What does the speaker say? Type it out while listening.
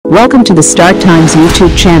Welcome to the StarkTimes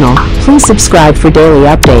YouTube channel. Please subscribe for daily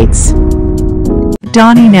updates.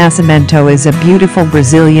 Dani Nascimento is a beautiful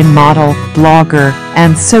Brazilian model, blogger,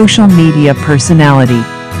 and social media personality.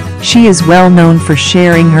 She is well known for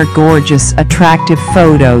sharing her gorgeous, attractive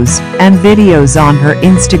photos and videos on her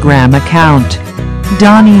Instagram account.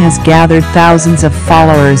 Dani has gathered thousands of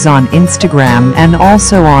followers on Instagram and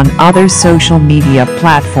also on other social media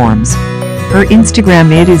platforms. Her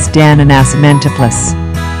Instagram ID is Dani Nascimento Plus.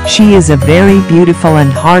 She is a very beautiful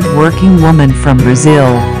and hard-working woman from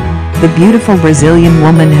Brazil. The beautiful Brazilian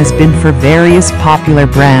woman has been for various popular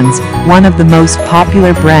brands, one of the most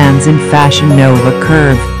popular brands in fashion Nova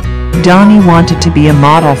Curve. Dani wanted to be a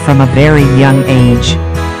model from a very young age.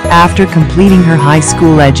 After completing her high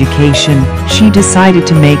school education, she decided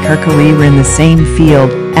to make her career in the same field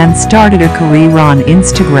and started her career on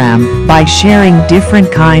Instagram by sharing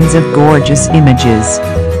different kinds of gorgeous images.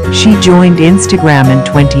 She joined Instagram in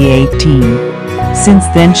 2018. Since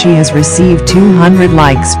then she has received 200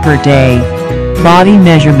 likes per day. Body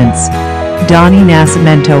measurements: Dani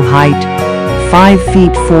Nascimento height 5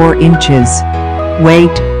 feet 4 inches.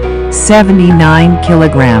 Weight 79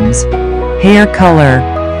 kilograms. Hair color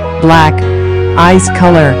black. Eyes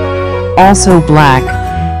color also black.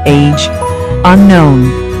 Age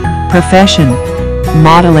unknown. Profession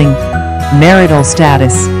modeling. Marital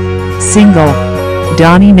status single.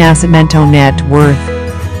 Dani Nascimento net worth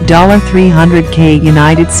 $300K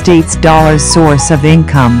United States dollars. Source of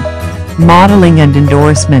income: modeling and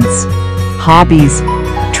endorsements. Hobbies: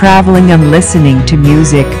 traveling and listening to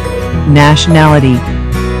music. Nationality: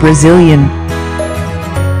 Brazilian.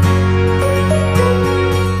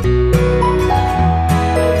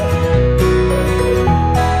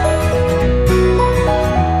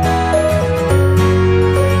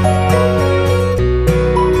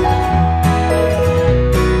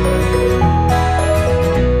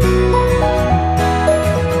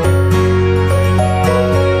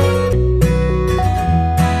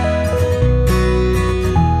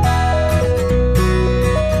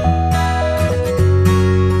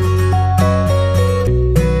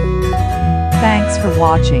 Thanks for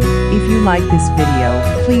watching. If you like this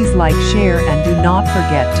video, please like, share, and do not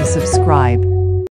forget to subscribe.